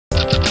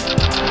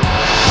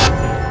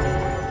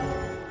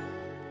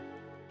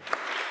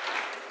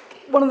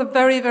one of the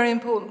very, very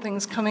important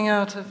things coming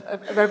out of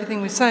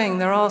everything we're saying,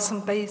 there are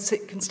some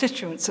basic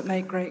constituents that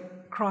make great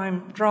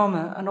crime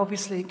drama, and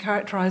obviously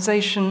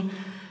characterization,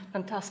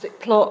 fantastic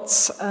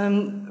plots,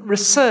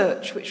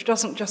 research, which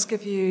doesn't just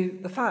give you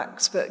the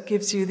facts, but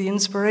gives you the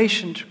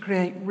inspiration to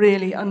create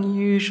really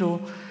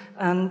unusual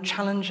and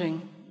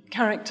challenging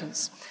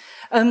characters.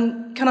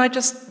 Can I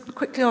just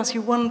quickly ask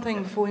you one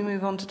thing before we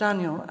move on to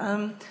Daniel?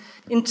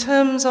 In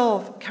terms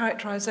of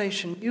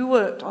characterization, you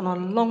worked on a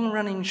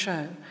long-running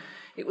show.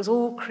 It was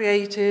all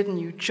created and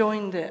you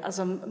joined it as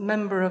a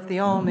member of the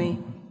army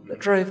that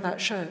drove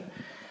that show.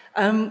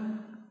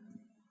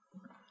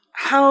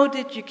 How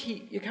did you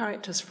keep your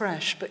characters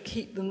fresh but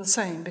keep them the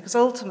same? Because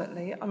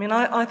ultimately, I mean,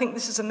 I think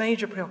this is a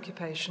major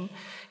preoccupation.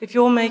 If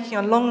you're making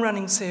a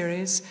long-running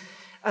series,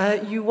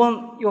 you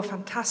want your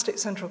fantastic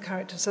central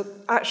characters that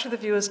actually the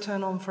viewers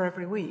turn on for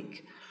every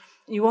week.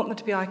 You want them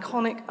to be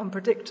iconic,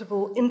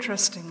 unpredictable,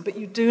 interesting, but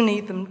you do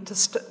need them to,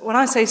 when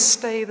I say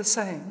stay the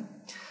same,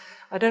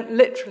 I don't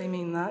literally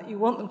mean that. You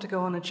want them to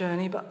go on a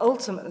journey, but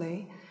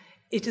ultimately,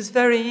 it is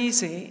very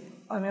easy.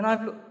 I mean,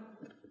 I've looked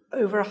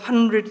over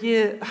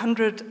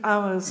 100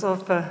 hours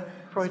of,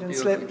 Freudian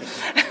slip,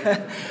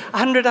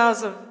 100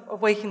 hours of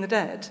Waking the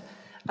Dead,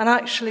 and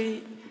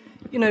actually,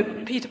 you know,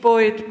 Peter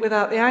Boyd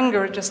without the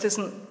anger just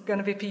isn't going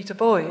to be Peter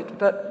Boyd,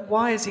 but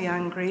why is he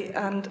angry,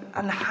 and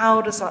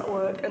how does that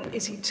work, and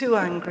is he too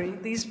angry?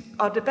 These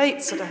are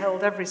debates that are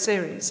held every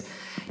series.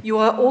 You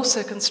are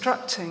also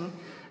constructing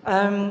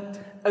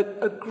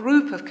a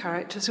group of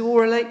characters who all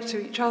relate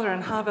to each other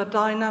and have a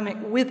dynamic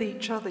with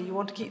each other. You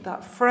want to keep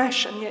that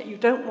fresh, and yet you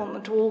don't want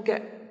them to all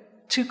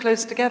get too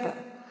close together.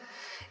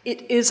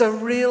 It is a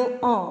real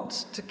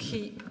art to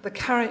keep the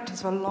characters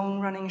of a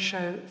long-running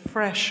show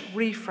fresh,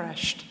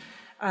 refreshed,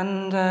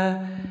 and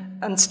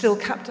still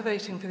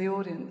captivating for the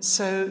audience.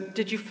 So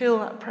did you feel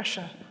that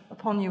pressure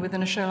upon you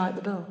within a show like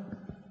The Bill?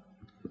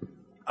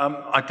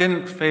 I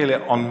didn't feel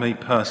it on me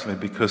personally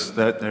because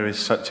there is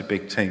such a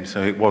big team,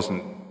 so it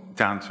wasn't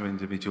down to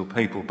individual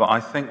people. But I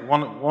think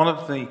one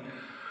of the,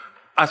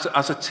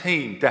 as a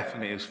team,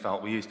 definitely it was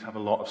felt. We used to have a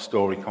lot of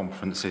story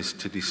conferences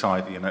to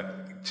decide, you know,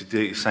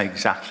 to say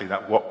exactly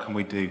that. What can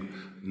we do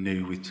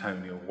new with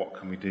Tony, or what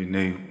can we do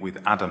new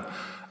with Adam?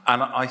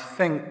 And I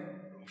think,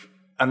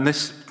 and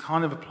this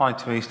kind of applied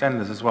to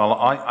EastEnders as well,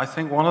 I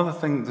think one of the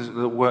things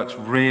that works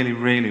really,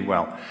 really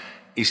well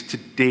is to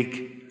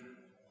dig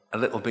a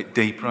little bit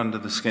deeper under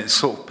the skin,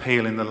 sort of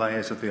peeling the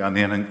layers of the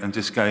onion and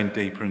just going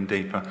deeper and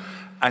deeper.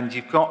 And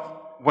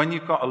when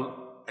you've got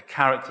a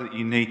character that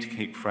you need to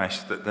keep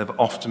fresh, that they've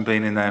often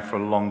been in there for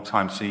a long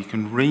time, so you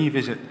can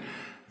revisit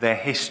their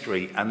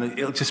history, and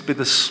it'll just be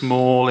the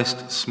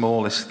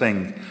smallest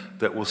thing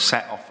that will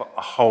set off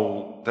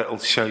that will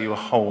show you a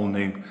whole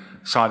new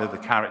side of the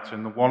character.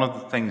 And one of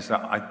the things that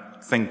I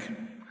think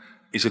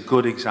is a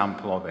good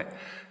example of it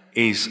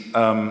is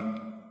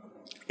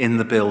in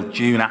The Bill,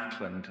 June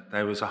Ackland,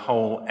 there was a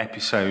whole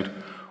episode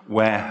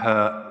where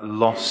her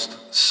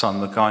lost son,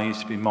 the guy who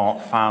used to be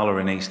Mark Fowler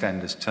in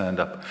EastEnders, turned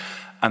up.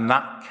 And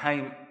that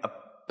came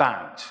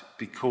about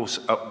because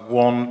at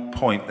one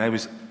point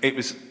it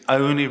was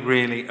only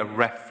really a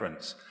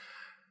reference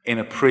in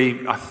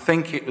I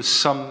think it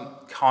was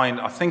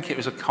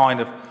a kind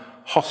of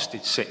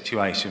hostage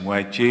situation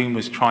where June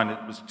was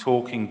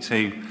talking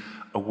to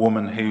a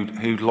woman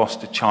who'd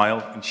lost a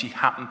child, and she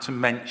happened to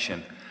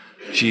mention,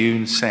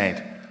 June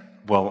said,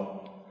 well,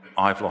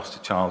 I've lost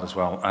a child as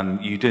well,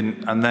 and you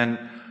didn't. And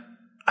then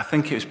I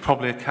think it was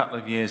probably a couple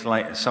of years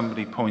later,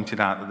 somebody pointed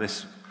out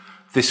that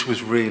this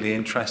was really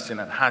interesting,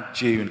 and had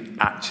June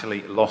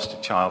actually lost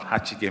a child,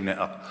 had she given it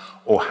up,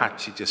 or had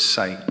she just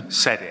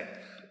said it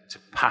to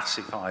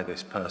pacify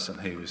this person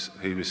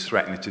who was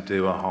threatening to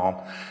do her harm?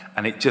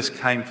 And it just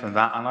came from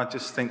that. And I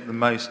just think the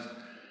most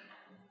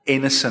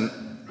innocent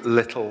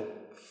little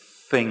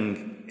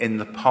thing in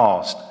the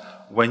past,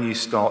 when you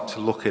start to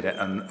look at it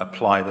and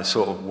apply the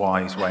sort of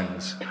whys,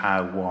 whens,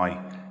 how,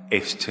 why,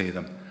 ifs to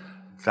them,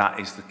 that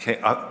is the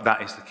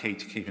key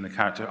to keeping a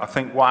character. I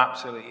think what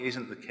absolutely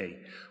isn't the key,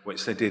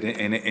 which they did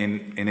in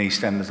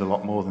EastEnders a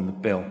lot more than The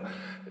Bill,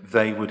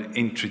 they would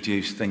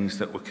introduce things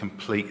that were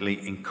completely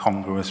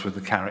incongruous with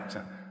the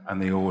character,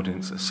 and the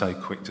audience are so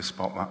quick to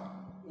spot that.